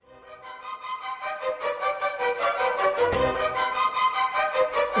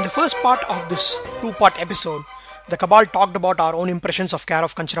first part of this two-part episode, the Cabal talked about our own impressions of Care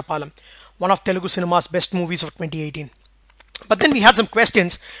of Kancharapalem, one of Telugu cinema's best movies of 2018. But then we had some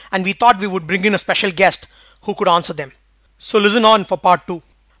questions and we thought we would bring in a special guest who could answer them. So listen on for part 2.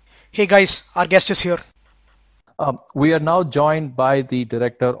 Hey guys, our guest is here. We are now joined by the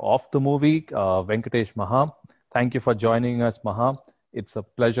director of the movie, Venkatesh Maha. Thank you for joining us, Maha. It's a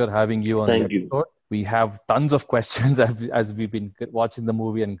pleasure having you on the episode. We have tons of questions as we've been watching the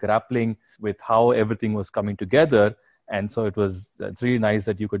movie and grappling with how everything was coming together. And so it's really nice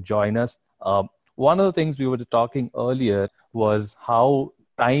that you could join us. One of the things we were talking earlier was how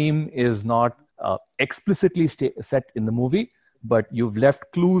time is not explicitly set in the movie, but you've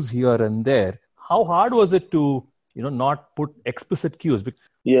left clues here and there. How hard was it to, not put explicit cues?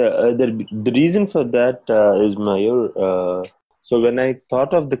 The reason for that is Mayur. So when I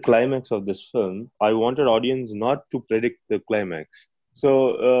thought of the climax of this film, I wanted audience not to predict the climax.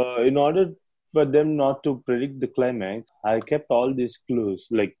 So in order for them not to predict the climax, I kept all these clues.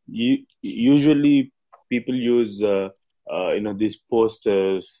 Like usually people use these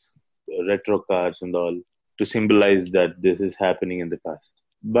posters, retro cards and all to symbolize that this is happening in the past.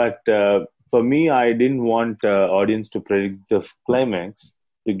 But for me, I didn't want audience to predict the climax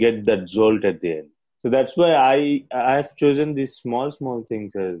to get that jolt at the end. So that's why I've chosen these small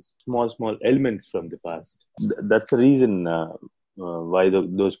things as small elements from the past. That's the reason why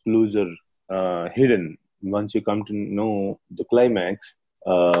those clues are hidden. Once you come to know the climax,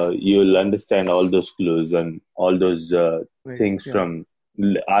 you'll understand all those clues and all those things from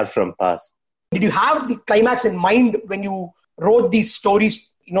past. Did you have the climax in mind when you wrote these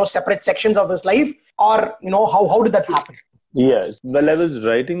stories, separate sections of his life? Or, how did that happen? Yes. While I was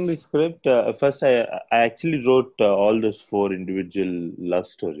writing the script, first I actually wrote all those 4 individual love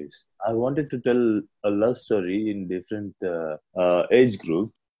stories. I wanted to tell a love story in different age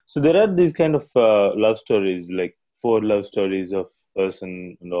group. So there are these kind of love stories, like 4 love stories of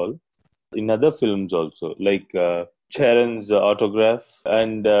person and all. In other films also, like Charan's Autograph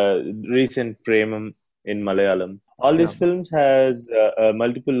and recent Premam in Malayalam. All these films has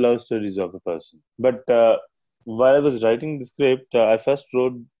multiple love stories of a person. But while I was writing the script, I first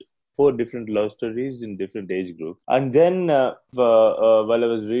wrote 4 different love stories in different age group. And then while I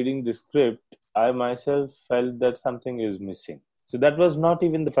was reading the script, I myself felt that something is missing. So that was not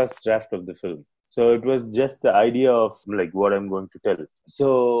even the first draft of the film. So it was just the idea of like what I'm going to tell.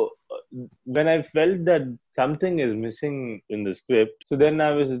 So when I felt that something is missing in the script, so then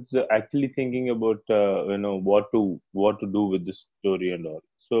I was actually thinking about what to do with the story and all.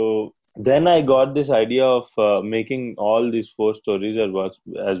 So then I got this idea of making all these 4 stories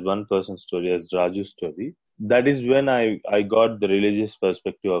as one person's story, as Raju's story. That is when I got the religious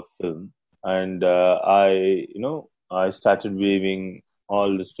perspective of film, and I started weaving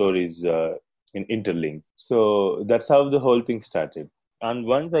all the stories in interlink. So that's how the whole thing started. And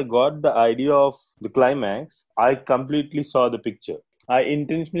once I got the idea of the climax, I completely saw the picture. I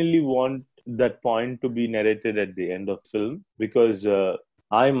intentionally want that point to be narrated at the end of film because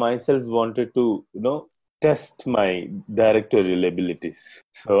I myself wanted to, test my directorial abilities.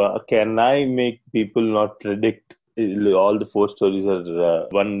 So can I make people not predict all the 4 stories are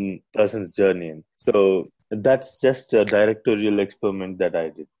one person's journey? So that's just a directorial experiment that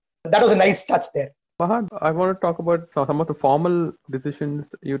I did. That was a nice touch there. Fahad, I want to talk about some of the formal decisions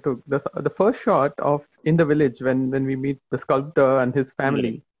you took. The first shot of in the village when we meet the sculptor and his family.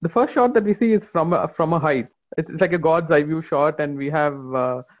 Mm-hmm. The first shot that we see is from a height. It's like a God's eye view shot, and we have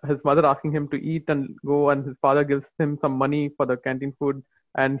his mother asking him to eat and go, and his father gives him some money for the canteen food,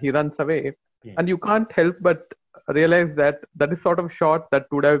 and he runs away. Yeah. And you can't help but realize that is sort of shot that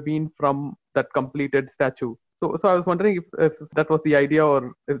would have been from that completed statue. So I was wondering if that was the idea,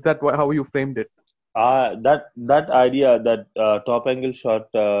 or is that how you framed it? That idea, that top angle shot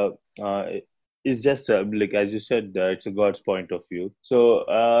is just like as you said, it's a God's point of view. So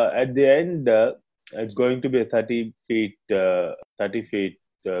at the end, it's going to be a 30 feet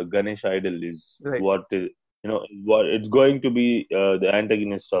Ganesh idol is right. What it's going to be the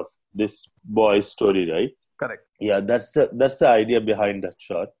antagonist of this boy's story, right? Correct. Yeah, that's the idea behind that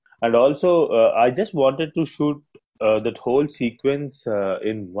shot. And also, I just wanted to shoot that whole sequence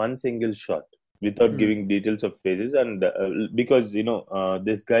in one single shot without giving details of faces. And because,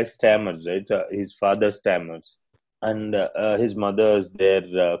 this guy stammers, right? His father stammers. And his mother is there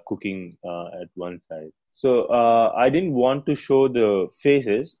cooking at one side. So I didn't want to show the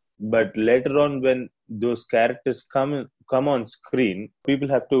faces. But later on, when those characters come on screen, people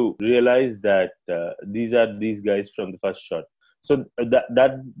have to realize that these are these guys from the first shot. So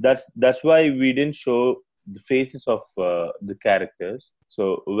that's why we didn't show the faces of the characters. So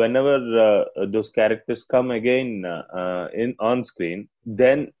whenever those characters come again in on screen,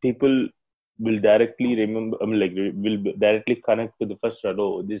 then people will directly remember. I mean, like will directly connect to the first shot.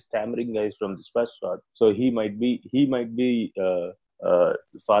 Oh, this stammering guy is from this first shot. So he might be the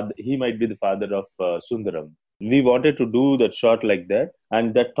father of Sundaram. We wanted to do that shot like that,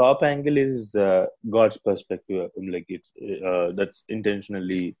 and that top angle is God's perspective. Like it's that's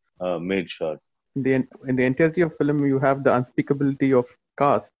intentionally made shot. In the entirety of film, you have the unspeakability of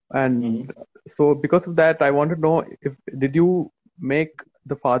caste, and so because of that, I want to know if did you make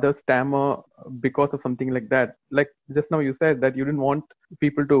the father stammer because of something like that? Like just now you said that you didn't want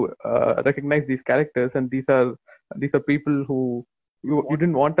people to recognize these characters, and these are people who you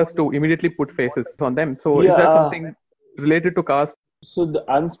didn't want us to immediately put faces on them. So is that something related to caste? So the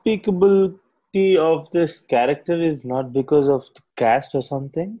unspeakability of this character is not because of the caste or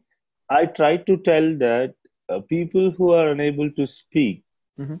something. I try to tell that people who are unable to speak,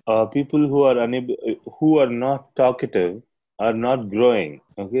 people who are not talkative, are not growing.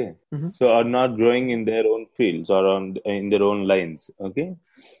 Okay, so are not growing in their own fields or in their own lines. Okay,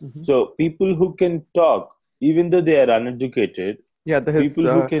 so people who can talk, even though they are uneducated, people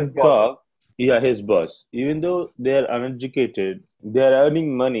who can talk. Yeah, his boss. Even though they are uneducated, they are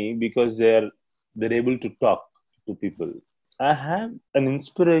earning money because they're able to talk to people. I have an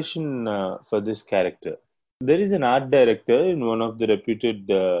inspiration for this character. There is an art director in one of the reputed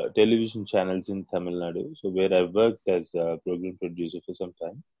television channels in Tamil Nadu, so where I worked as a program producer for some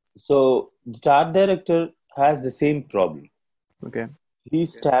time. So the art director has the same problem. Okay. He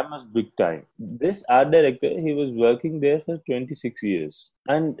stammers big time. This art director, he was working there for 26 years,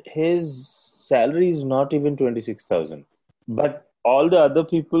 and his salary is not even 26,000. But all the other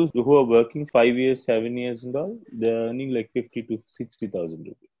people who are working 5 years, 7 years, and all, they're earning like 50 to 60,000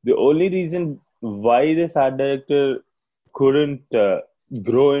 rupees. The only reason why this art director couldn't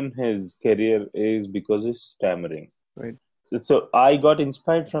grow in his career is because of stammering. Right. So I got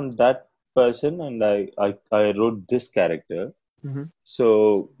inspired from that person, and I wrote this character.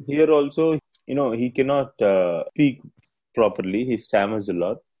 So here also, he cannot speak properly. He stammers a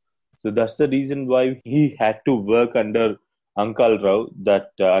lot. So that's the reason why he had to work under Ankal Rao,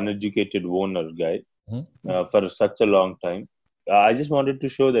 that uneducated owner guy, for such a long time. I just wanted to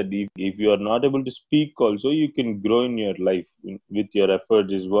show that if you are not able to speak also, you can grow in your life with your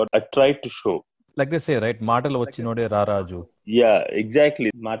efforts is what I've tried to show. Like they say, right? Matala Vachinode Raraju. Yeah,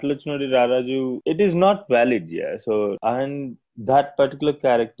 exactly. Matala Vachinode Raraju, it is not valid, yeah. So, and that particular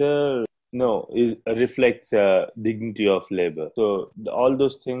character, reflects dignity of labor. So all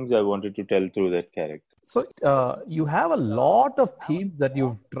those things I wanted to tell through that character. So you have a lot of themes that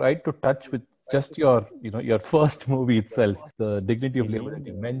you've tried to touch with just your first movie itself. The dignity of labor that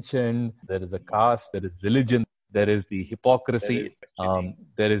you mentioned. There is a caste. There is religion. There is the hypocrisy.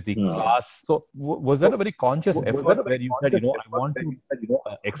 There is the class. So was that a very conscious effort where you said, I want to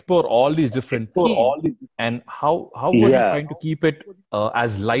explore all these different themes, and how were you trying to keep it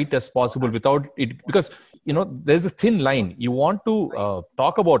as light as possible without it? Because there's a thin line. You want to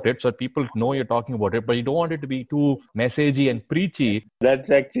talk about it so that people know you're talking about it, but you don't want it to be too messagey and preachy. That's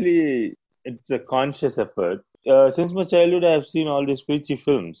actually, it's a conscious effort. Since my childhood, I have seen all these preachy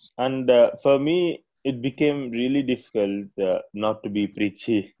films, and for me, it became really difficult not to be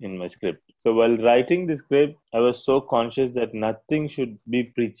preachy in my script. So while writing the script, I was so conscious that nothing should be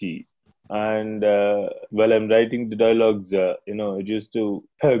preachy. And while I'm writing the dialogues, it used to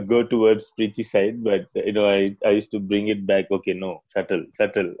go towards preachy side, but I used to bring it back. Okay, no, settle.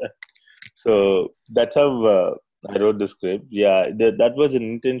 So that's how I wrote the script. Yeah, that was an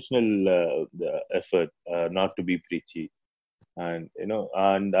intentional effort, not to be preachy. And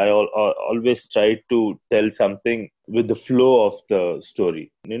I always try to tell something with the flow of the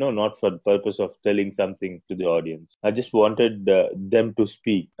story, not for the purpose of telling something to the audience. I just wanted them to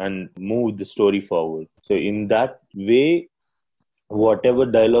speak and move the story forward. So in that way, whatever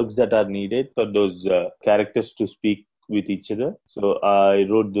dialogues that are needed for those characters to speak with each other, so I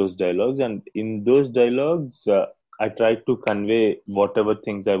wrote those dialogues, and in those dialogues I tried to convey whatever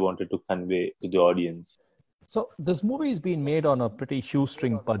things I wanted to convey to the audience. So this movie is being made on a pretty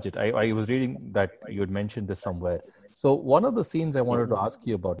shoestring budget. I was reading that you had mentioned this somewhere. So one of the scenes I wanted to ask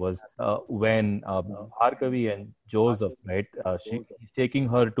you about was when Bhargavi and Joseph, right? He's taking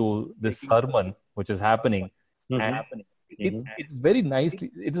her to this sermon, which is happening. And it's very nicely,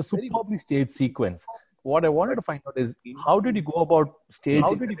 it's a superbly staged sequence. What I wanted to find out is, how did you go about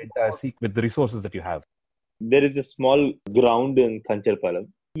staging the entire sequence with the resources that you have? There is a small ground in Kancharapalem.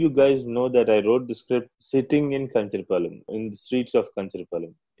 You guys know that I wrote the script sitting in Kancharapalem, in the streets of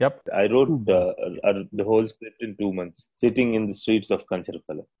Kancharapalem. Yep. I wrote the whole script in 2 months, sitting in the streets of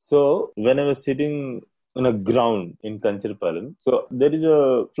Kancharapalem. So when I was sitting in a ground in Kancharapalem, so there is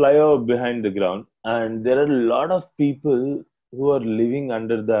a flyover behind the ground, and there are a lot of people who are living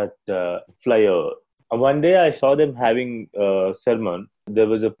under that flyover. One day I saw them having a sermon. There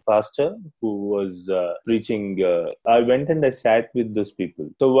was a pastor who was preaching. I went and I sat with those people.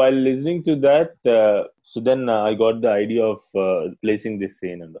 So while listening to that, then I got the idea of placing this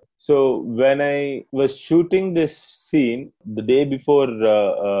scene. So when I was shooting this scene, the day before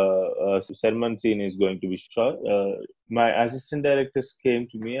sermon scene is going to be shot, my assistant directors came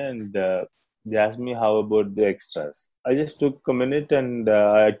to me and they asked me how about the extras. I just took a minute and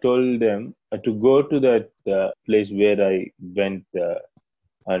I told them to go to that place where I went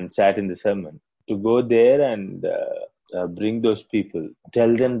and sat in the sermon, to go there and bring those people,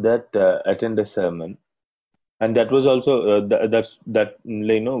 tell them that attend a sermon. And that was also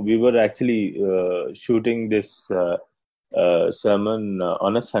we were actually shooting this sermon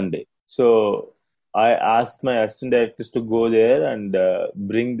on a Sunday. So I asked my assistant directors to go there and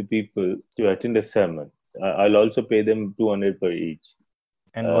bring the people to attend a sermon. I'll also pay them 200 per each.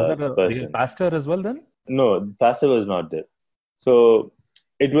 And was that a real pastor as well then? No, the pastor was not there. So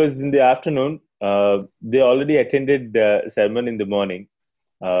it was in the afternoon. They already attended the sermon in the morning,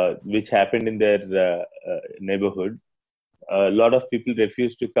 which happened in their neighborhood. A lot of people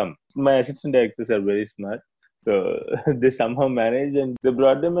refused to come. My assistant directors are very smart. So they somehow managed and they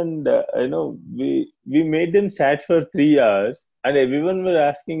brought them, and we made them sat for 3 hours, and everyone were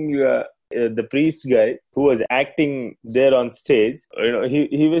asking the priest guy who was acting there on stage.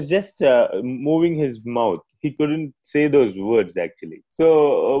 He was just moving his mouth. He couldn't say those words actually.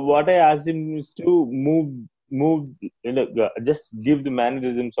 So what I asked him is to move, just give the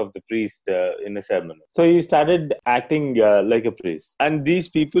mannerisms of the priest in a sermon. So he started acting like a priest, and these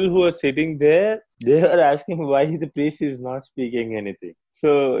people who are sitting there, they are asking why the priest is not speaking anything.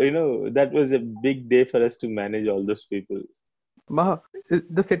 So that was a big day for us to manage all those people. Maha,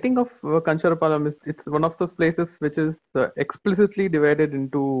 the setting of Kancharapalem it's one of those places which is explicitly divided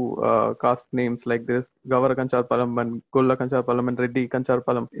into caste names, like this Gavara Kancharapalem and Golla Kancharapalem and Reddy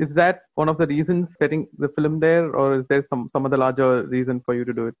Kancharapalem. Is that one of the reasons setting the film there, or is there some other larger reason for you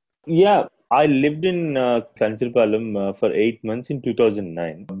to do it? Yeah, I lived in Kancharapalem for 8 months in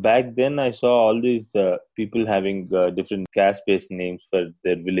 2009. Back then, I saw all these people having different caste-based names for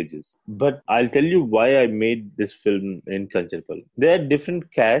their villages. But I'll tell you why I made this film in Kancharapalem. There are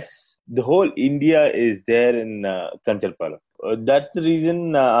different castes. The whole India is there in Kancharapalem. That's the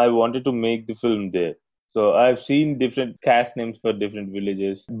reason I wanted to make the film there. So I've seen different caste names for different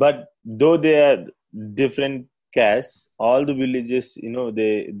villages. But though they are different castes, all the villages,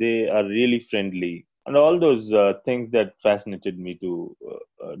 they are really friendly, and all those things that fascinated me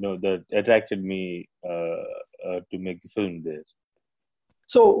that attracted me to make the film there.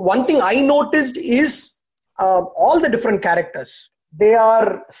 So one thing I noticed is all the different characters, they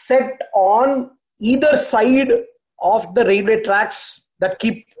are set on either side of the railway tracks that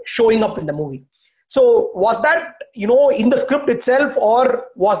keep showing up in the movie. So was that in the script itself, or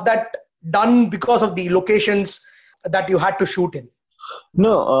was that done because of the locations that you had to shoot in?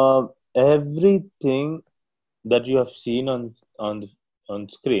 No, everything that you have seen on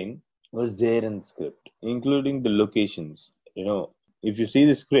screen was there in the script, including the locations. If you see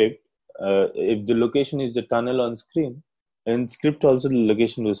the script, if the location is the tunnel on screen, in script also the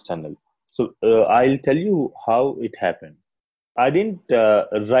location was tunnel. So I'll tell you how it happened. I didn't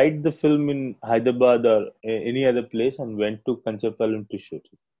write the film in Hyderabad or any other place and went to Kancharapalem to shoot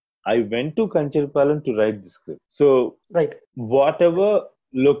it. I went to Kancharapalem to write the script. So, right, whatever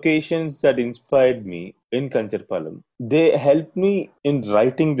locations that inspired me in Kancharapalem, they helped me in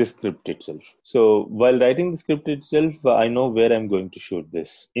writing the script itself. So, while writing the script itself, I know where I'm going to shoot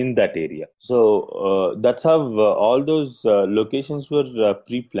this in that area. So, that's how all those locations were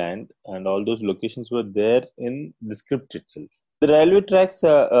pre-planned, and all those locations were there in the script itself. The railway tracks,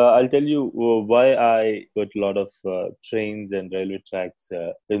 I'll tell you why I put a lot of trains and railway tracks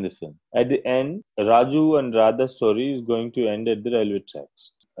in the film. At the end, Raju and Radha's story is going to end at the railway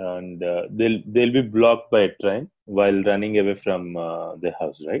tracks. And they'll be blocked by a train while running away from their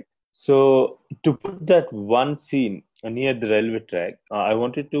house, right? So to put that one scene near the railway track, I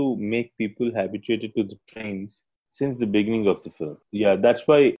wanted to make people habituated to the trains since the beginning of the film. Yeah, that's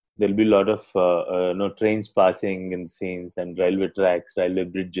why there'll be a lot of trains passing in the scenes, and railway tracks, railway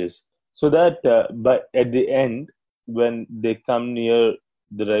bridges. So that but at the end, when they come near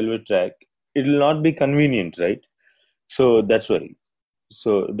the railway track, it will not be convenient, right? So that's why.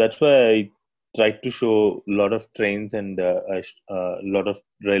 So that's why I tried to show a lot of trains and a lot of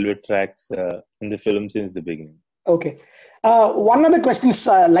railway tracks in the film since the beginning. Okay. One other question,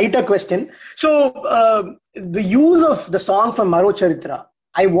 lighter question. So, the use of the song from Maro Charitra.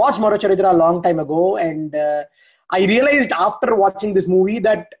 I watched Maro Charitra a long time ago, and I realized after watching this movie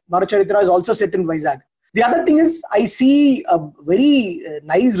that Maro Charitra is also set in Vizag. The other thing is, I see a very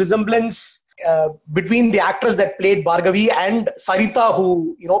nice resemblance between the actress that played Bhargavi and Sarita,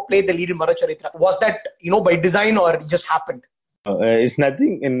 who played the lead in Maro Charitra. Was that by design, or it just happened? It's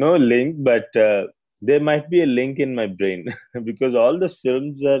nothing, no link, but there might be a link in my brain because all those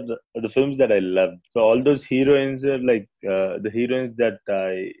films are the films that I love. So all those heroines are like the heroines that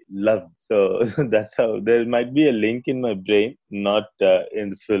I love. So that's how there might be a link in my brain, not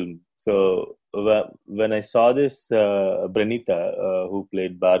in the film. So when I saw this Pranita, who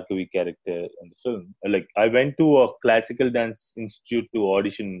played Bhargavi character in the film, like I went to a classical dance institute to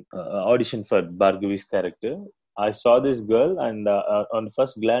audition for Bhargavi's character. I saw this girl, and on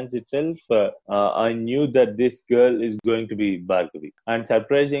first glance itself, I knew that this girl is going to be Bhargavi. And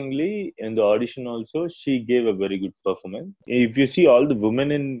surprisingly, in the audition also, she gave a very good performance. If you see all the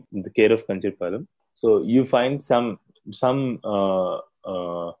women in the care of Kancharapalem, so you find some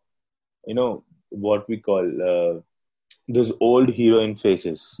what we call those old heroine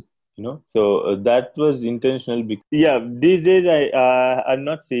faces. So that was intentional. These days I'm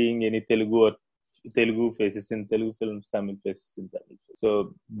not seeing any Telugu faces in Telugu films, Tamil faces in Tamil films.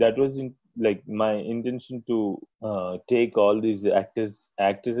 So that was like my intention to take all these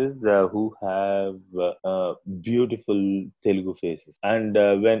actresses who have beautiful Telugu faces. And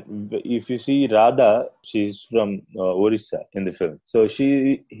if you see Radha, she's from Orissa in the film. So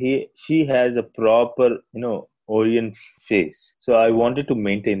she has a proper Orient face. So I wanted to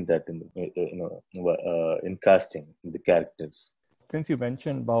maintain that in casting the characters. Since you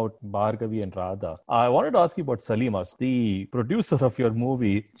mentioned about Bhargavi and Radha, I wanted to ask you about Salima, the producer of your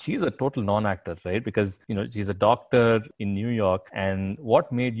movie. She's a total non-actor, right? Because, she's a doctor in New York. And what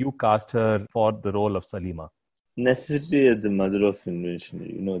made you cast her for the role of Salima? Necessity is the mother of invention.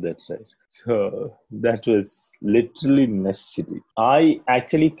 You know that, right? So that was literally necessity. I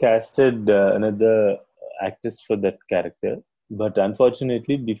actually casted another actress for that character. But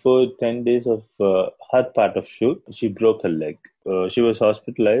unfortunately, before 10 days of her part of shoot, she broke her leg. She was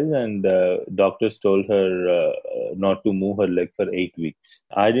hospitalized, and doctors told her not to move her leg for 8 weeks.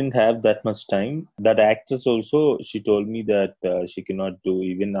 I didn't have that much time. That actress also, she told me that she cannot do,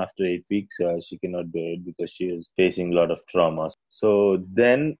 even after 8 weeks, she cannot do it because she is facing a lot of traumas. So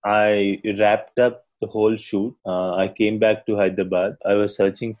then I wrapped up the whole shoot. I came back to Hyderabad. I was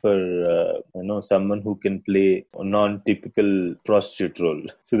searching for someone who can play a non-typical prostitute role.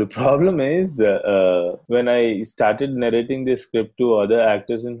 So the problem is when I started narrating the script to other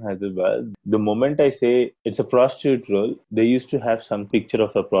actors in Hyderabad, the moment I say it's a prostitute role, they used to have some picture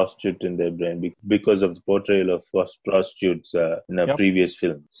of a prostitute in their brain because of the portrayal of prostitutes in a previous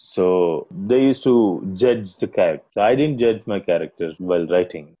film. So they used to judge the character. So I didn't judge my character while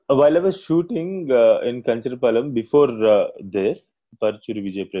writing. While I was shooting in Kancharapalem before this, Parchuri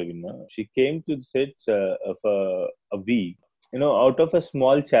Vijay Pravina, she came to the set for a week. Out of a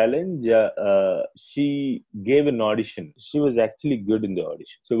small challenge, she gave an audition. She was actually good in the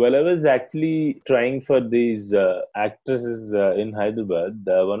audition. So while I was actually trying for these actresses in Hyderabad,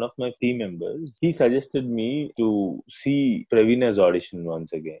 one of my team members, he suggested me to see Pravina's audition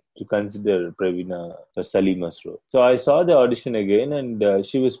once again, to consider Pravina for Salima's role. So I saw the audition again, and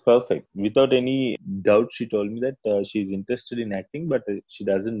she was perfect. Without any doubt, she told me that she's interested in acting, but she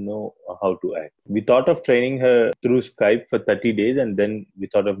doesn't know how to act. We thought of training her through Skype for 30 days, and then we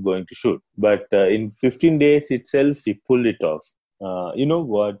thought of going to shoot. But in 15 days itself, we pulled it off. You know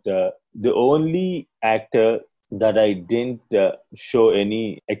what? The only actor that I didn't show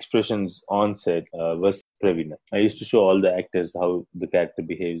any expressions on set was Pravina. I used to show all the actors how the character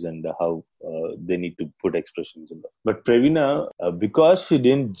behaves and how they need to put expressions in. But Pravina, because she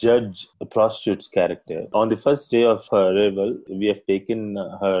didn't judge a prostitute's character, on the first day of her arrival, we have taken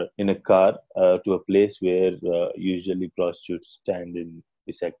her in a car to a place where usually prostitutes stand in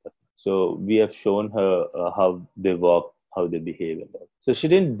beside her. So we have shown her how they walk, how they behave and all. So she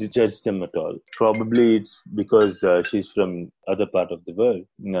didn't judge them at all. Probably it's because she's from other part of the world.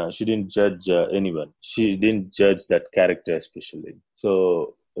 No, she didn't judge anyone. She didn't judge that character especially.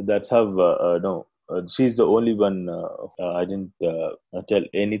 So that's how, no. She's the only one I didn't tell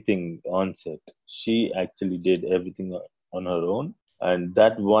anything on set. She actually did everything on her own. And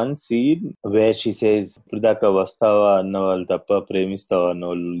that one scene where she says, Pridaka vastava annaval tappa premistava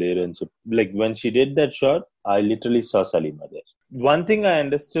annavalu leru. Like when she did that shot, I literally saw Salima there. one thing I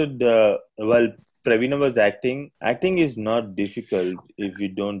understood while Pravina was acting is not difficult if we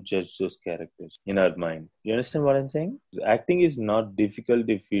don't judge those characters in our mind. You understand what I'm saying? Acting is not difficult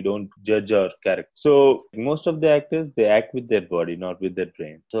if we don't judge our character. So most of the actors, they act with their body, not with their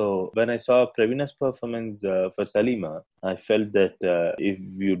brain. So when I saw Pravina's performance for Salima, I felt that if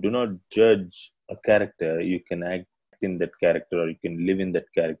you do not judge a character, you can act in that character or you can live in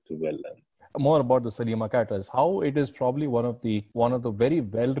that character well. More about the Salima character is how it is probably one of the very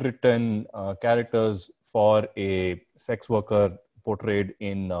well written characters for a sex worker portrayed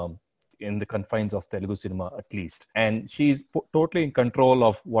in the confines of Telugu cinema, at least. And she's totally in control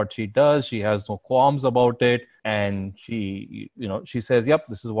of what she does. She has no qualms about it, and she says, "Yep,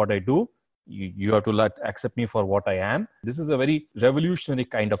 this is what I do. You have to accept me for what I am." This is a very revolutionary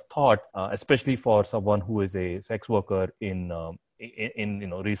kind of thought, especially for someone who is a sex worker in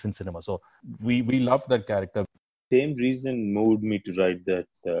recent cinema. So we love that character. Same reason moved me to write that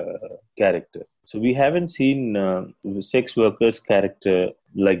character. So we haven't seen sex workers character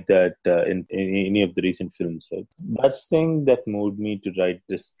like that in any of the recent films. Right? That's the thing that moved me to write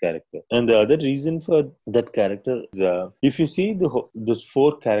this character. And the other reason for that character is if you see those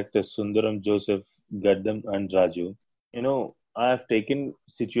four characters, Sundaram, Joseph, Gaddam, and Raju, I have taken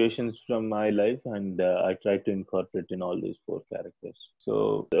situations from my life and I tried to incorporate in all these four characters.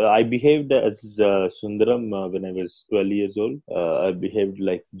 So I behaved as Sundaram when I was 12 years old. I behaved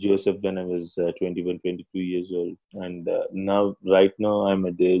like Joseph when I was 21, 22 years old. And right now, I'm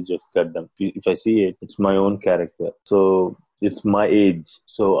at the age of Kaddam. If I see it, it's my own character. So it's my age.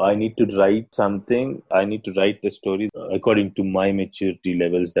 So I need to write something. I need to write a story according to my maturity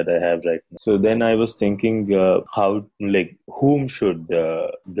levels that I have right now. So then I was thinking whom should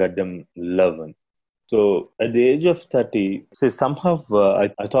Gaddam love? So at the age of 30, so somehow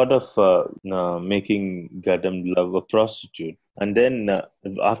I thought of making Gaddam love a prostitute. And then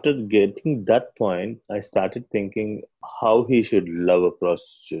after getting that point, I started thinking how he should love a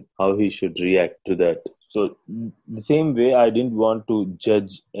prostitute, how he should react to that. So the same way, I didn't want to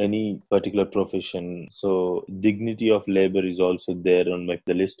judge any particular profession. So dignity of labor is also there on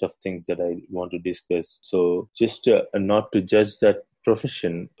the list of things that I want to discuss. So just not to judge that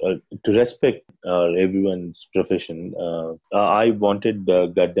profession, to respect everyone's profession. I wanted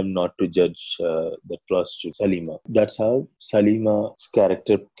Gaddam not to judge the prostitute Salima. That's how Salima's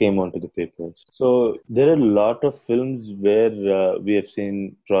character came onto the papers. So there are a lot of films where we have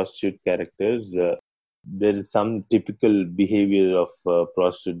seen prostitute characters. There is some typical behavior of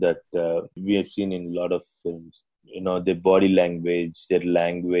prostitute that we have seen in a lot of films. Their body language, their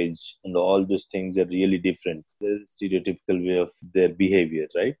language, and all those things are really different. There's a stereotypical way of their behavior,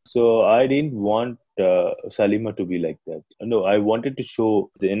 right? So I didn't want Salima to be like that. No, I wanted to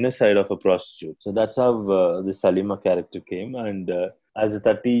show the inner side of a prostitute. So that's how the Salima character came. And as a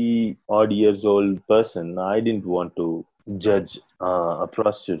 30 odd years old person, I didn't want to judge a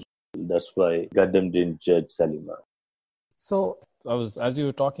prostitute. That's why Gaddam didn't judge Salima. So as you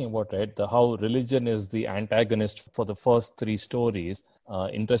were talking about, right, how religion is the antagonist for the first three stories.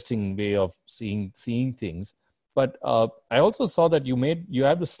 Interesting way of seeing things. But I also saw that you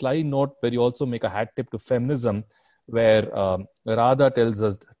have the sly note where you also make a hat tip to feminism, where Radha tells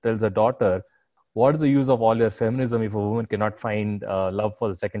her daughter, "What is the use of all your feminism if a woman cannot find love for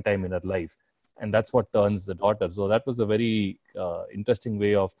the second time in her life?" And that's what turns the daughter. So that was a very interesting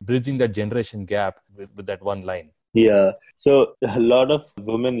way of bridging that generation gap with that one line. Yeah, so a lot of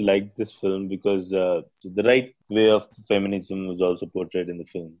women liked this film because the right way of feminism was also portrayed in the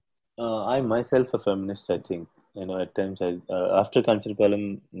film. I myself a feminist, I think. At times, after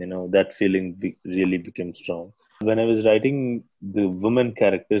Kancharapalem, that feeling really became strong. When I was writing the women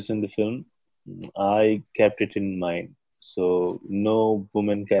characters in the film, I kept it in mind. So no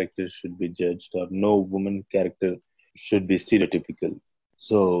woman character should be judged, or no woman character should be stereotypical.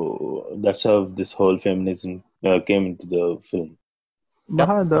 So that's how this whole feminism came into the film.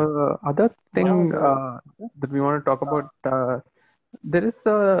 Maha, the other thing that we want to talk about, there is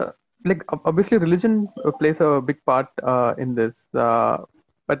obviously religion plays a big part in this,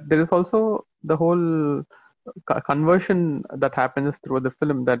 but there is also the whole conversion that happens through the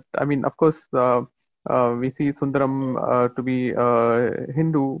film. That, I mean, of course, we see Sundaram to be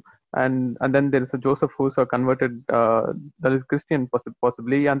Hindu, and then there is a Joseph who's a converted that is Christian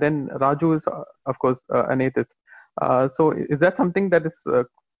possibly, and then Raju is of course an atheist. So is that something that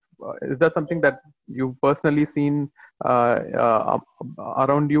you've personally seen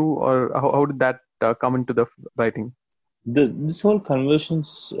around you, or how did that come into the writing? This whole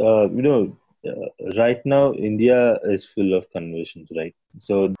conversions, right now India is full of conversions, right?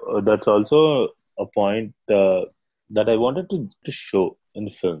 So that's also a point that I wanted to show in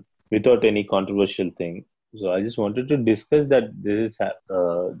the film without any controversial thing. So I just wanted to discuss that these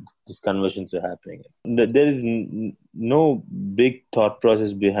conversions are happening. There is no big thought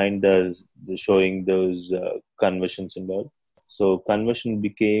process behind the showing those conversions involved. So conversion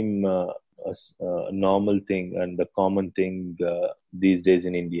became a normal thing and a common thing these days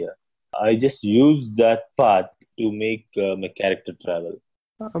in India. I just used that path to make my character travel.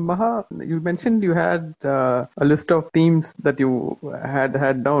 Maha, you mentioned you had a list of themes that you had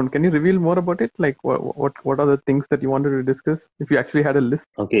down. Can you reveal more about it? Like what are the things that you wanted to discuss? If you actually had a list.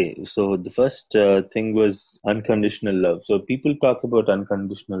 Okay, so the first thing was unconditional love. So people talk about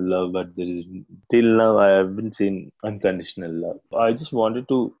unconditional love, but there is till now I haven't seen unconditional love. I just wanted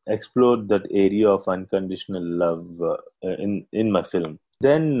to explore that area of unconditional love in my film.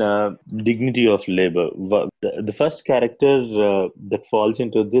 Then dignity of labor. The first character that falls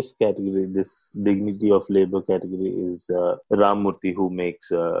into this category, this dignity of labor category, is Ramurthy, who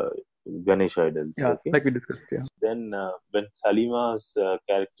makes Ganesh idols. Yeah, okay? like we discussed. Yeah. Then when Salima's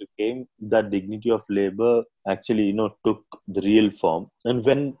character came, that dignity of labor actually took the real form. And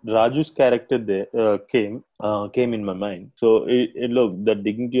when Raju's character there came in my mind. So look, the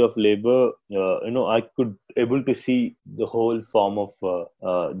dignity of labor, I could able to see the whole form of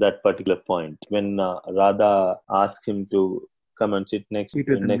that particular point. When Radha asked him to come and sit next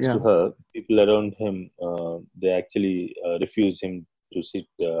to her, people around him, they actually refuse him to sit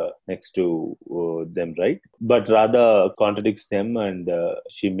next to them, right? But Radha contradicts them and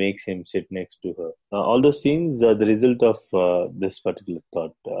she makes him sit next to her. All those scenes are the result of this particular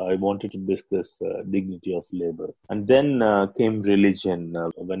thought. I wanted to discuss dignity of labor. And then came religion.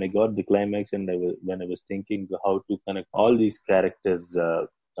 When I got the climax and when I was thinking how to connect all these characters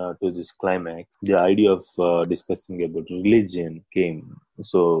to this climax, the idea of discussing about religion came.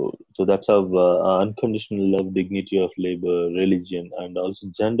 So that's how unconditional love, dignity of labor, religion, and also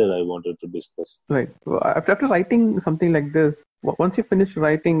gender I wanted to discuss. Right. So after writing something like this, once you finish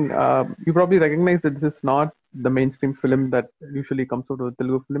writing, you probably recognize that this is not the mainstream film that usually comes out of the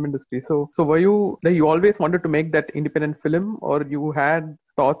Telugu film industry. So were you always wanted to make that independent film, or you had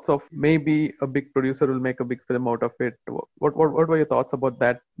thoughts of maybe a big producer will make a big film out of it? What were your thoughts about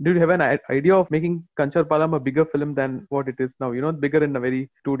that? Did you have an idea of making Kancharapalem a bigger film than what it is now? Bigger in a very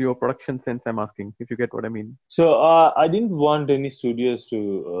studio production sense, I'm asking, if you get what I mean. So I didn't want any studios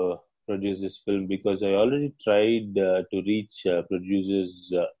to produce this film because I already tried to reach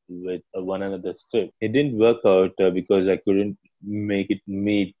producers with one another script. It didn't work out because I couldn't make it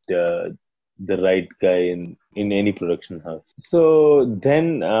meet the right guy in any production house. So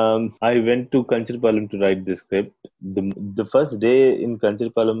then I went to Kancharapalem to write the script. The first day in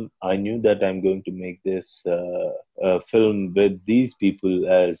Kancharapalem, I knew that I'm going to make this film with these people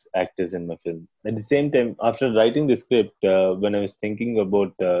as actors in my film. At the same time, after writing the script, when I was thinking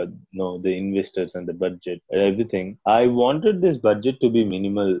about the investors and the budget and everything, I wanted this budget to be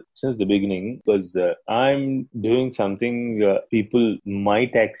minimal since the beginning because I'm doing something people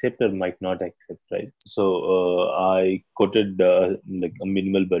might accept or might not accept, right? So I quoted like a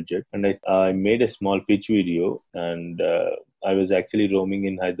minimal budget, and I made a small pitch video, and I was actually roaming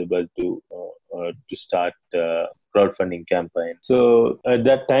in Hyderabad to start crowdfunding campaign. So at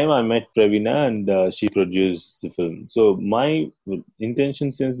that time, I met Pravina, and she produced the film. So my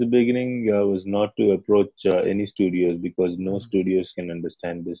intention since the beginning was not to approach any studios because no studios can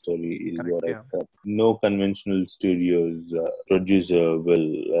understand the story. Is Correct, what I thought. No conventional studios producer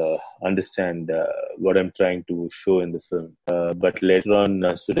will understand what I'm trying to show in the film. But later on,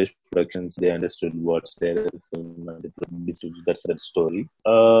 Suresh Productions, they understood what's there in the film and they produced it. That's the story.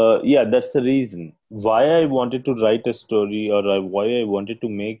 Yeah, that's the reason why I wanted to write a story or why I wanted to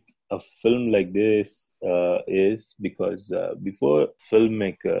make a film like this is because before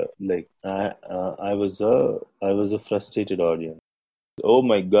filmmaker, like I was a frustrated audience. Oh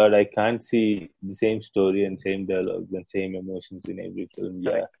my God, I can't see the same story and same dialogue and same emotions in every film.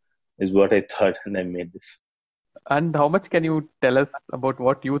 Yeah, is what I thought, and I made this. And how much can you tell us about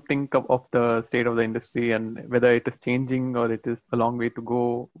what you think of the state of the industry and whether it is changing or it is a long way to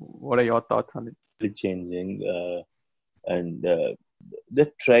go? What are your thoughts on it? It's changing, and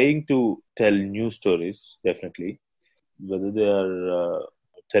they're trying to tell new stories, definitely. Whether they are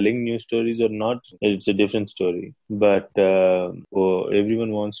telling new stories or not, it's a different story. But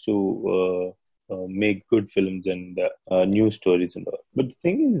everyone wants to make good films and new stories and all. But the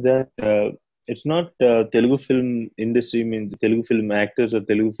thing is that it's not Telugu film industry means Telugu film actors or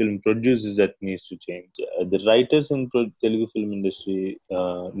Telugu film producers that needs to change. The writers in Telugu film industry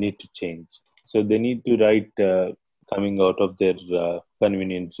need to change. So they need to write coming out of their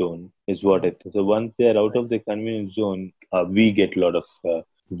convenient zone. is what I think. So once they're out of the convenience zone, we get a lot of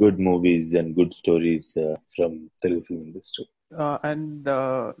good movies and good stories from Telugu film industry.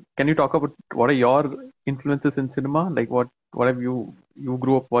 Can you talk about what are your influences in cinema? Like what have you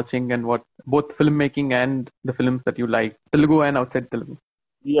grew up watching, and what both filmmaking and the films that you like, Telugu and outside Telugu?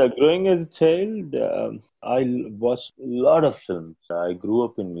 Yeah, growing as a child, I watched a lot of films. I grew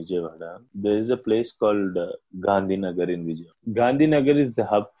up in Vijayawada. There is a place called Gandhinagar in Vijayawada. Gandhinagar is the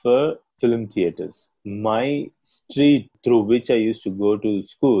hub for film theaters. My street through which I used to go to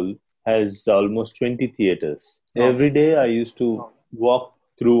school has almost 20 theaters. Oh. Every day I used to walk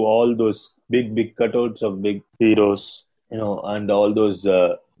through all those big cutouts of big heroes, and all those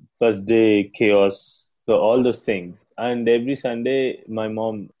first day chaos. So all those things. And every Sunday, my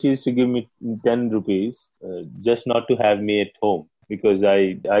mom, she used to give me 10 rupees just not to have me at home, because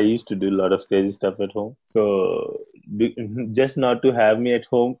I used to do a lot of crazy stuff at home. So just not to have me at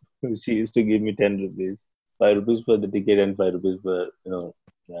home, she used to give me 10 rupees. 5 rupees for the ticket and 5 rupees for,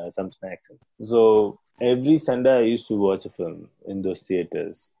 some snacks. So every Sunday, I used to watch a film in those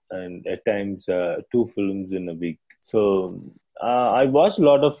theaters. And at times, 2 films in a week. So I watched a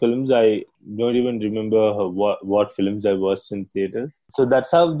lot of films. I don't even remember what films I watched in theaters. So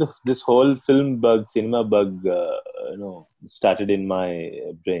that's how this whole film bug, cinema bug, started in my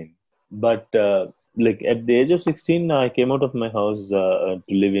brain. But like at the age of 16, I came out of my house to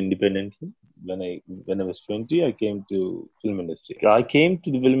live independently. When I was 20, I came to film industry. I came to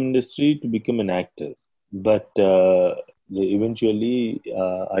the film industry to become an actor, but eventually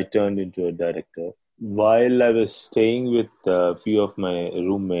I turned into a director. While I was staying with a few of my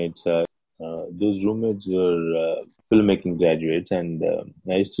roommates, those roommates were filmmaking graduates, and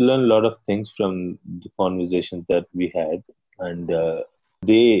I used to learn a lot of things from the conversations that we had, and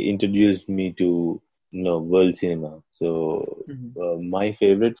they introduced me to world cinema. So my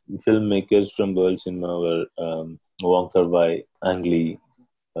favorite filmmakers from world cinema were Wong Kar-wai, Ang Lee.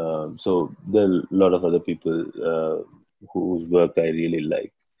 So there are a lot of other people whose work I really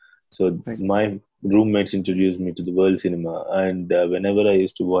like. So my roommates introduced me to the world cinema, and whenever I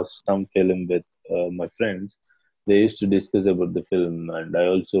used to watch some film with my friends, they used to discuss about the film, and I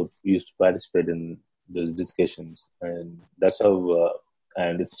also used to participate in those discussions, and that's how I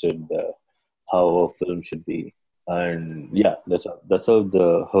understood how a film should be. And yeah, that's how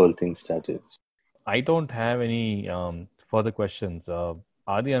the whole thing started. I don't have any further questions.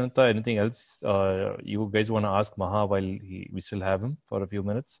 Adi, Ananta, anything else you guys want to ask Maha while we still have him for a few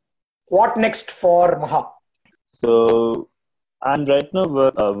minutes? What next for Maha? So I'm right now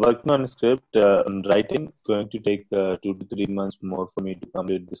working on a script. I'm writing. Going to take 2 to 3 months more for me to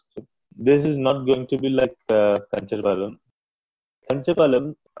complete the script. This is not going to be like Kancharapalem.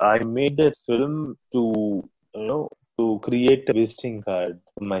 Kancharapalem, I made that film to create a visiting card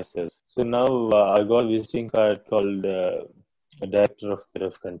for myself. So now I got a visiting card called Director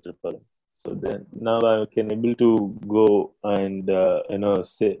of Kancharapalem. So then now I can able to go and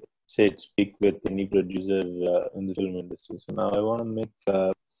speak with any producer in the film industry. So now I want to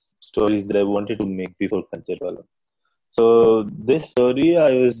make stories that I wanted to make before Kancharapalem. So this story,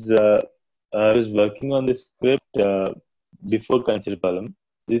 I was working on this script before Kancharapalem.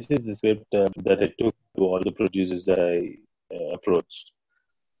 This is the script that I took to all the producers that I approached.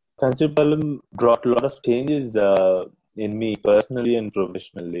 Kancharapalem brought a lot of changes in me personally and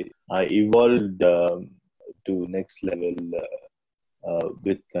professionally. I evolved to next level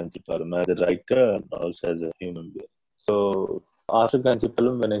with Kancharapalem as a writer and also as a human being. So after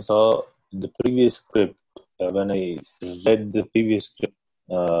Kancharapalem, when I saw the previous script, when I read the previous script,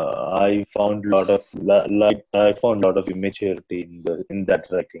 I found a lot of immaturity in that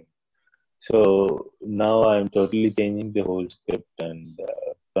writing. So now I'm totally changing the whole script and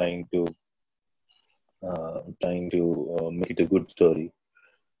trying to make it a good story.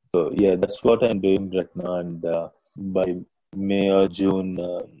 So yeah, that's what I'm doing right now, and by May or June,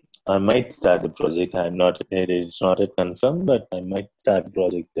 I might start a project. It's not yet confirmed, but I might start a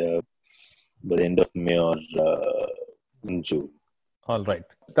project by the end of May or in June. All right.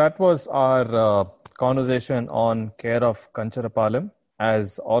 That was our conversation on Care of Kancharapalem.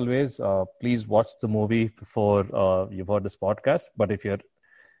 As always, please watch the movie before you've heard this podcast. But if you're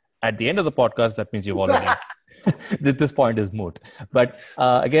at the end of the podcast, that means you've already... this point is moot. But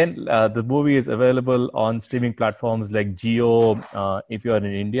again, the movie is available on streaming platforms like Jio if you're in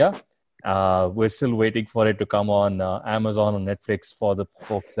India. We're still waiting for it to come on Amazon or Netflix for the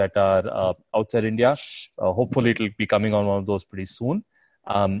folks that are outside India. Hopefully, it'll be coming on one of those pretty soon.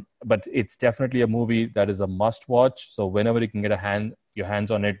 But it's definitely a movie that is a must watch. So whenever you can get your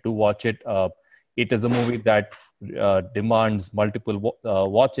hands on it, do watch it. it is a movie that demands multiple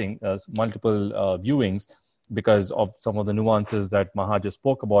viewings because of some of the nuances that Maha just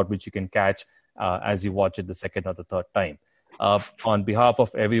spoke about, which you can catch as you watch it the second or the third time. On behalf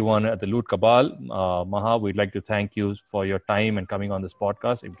of everyone at the Loot Cabal, Maha, we'd like to thank you for your time and coming on this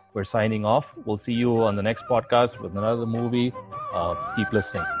podcast. We're signing off. We'll see you on the next podcast with another movie. Keep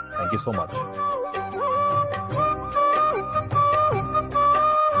listening. Thank you so much.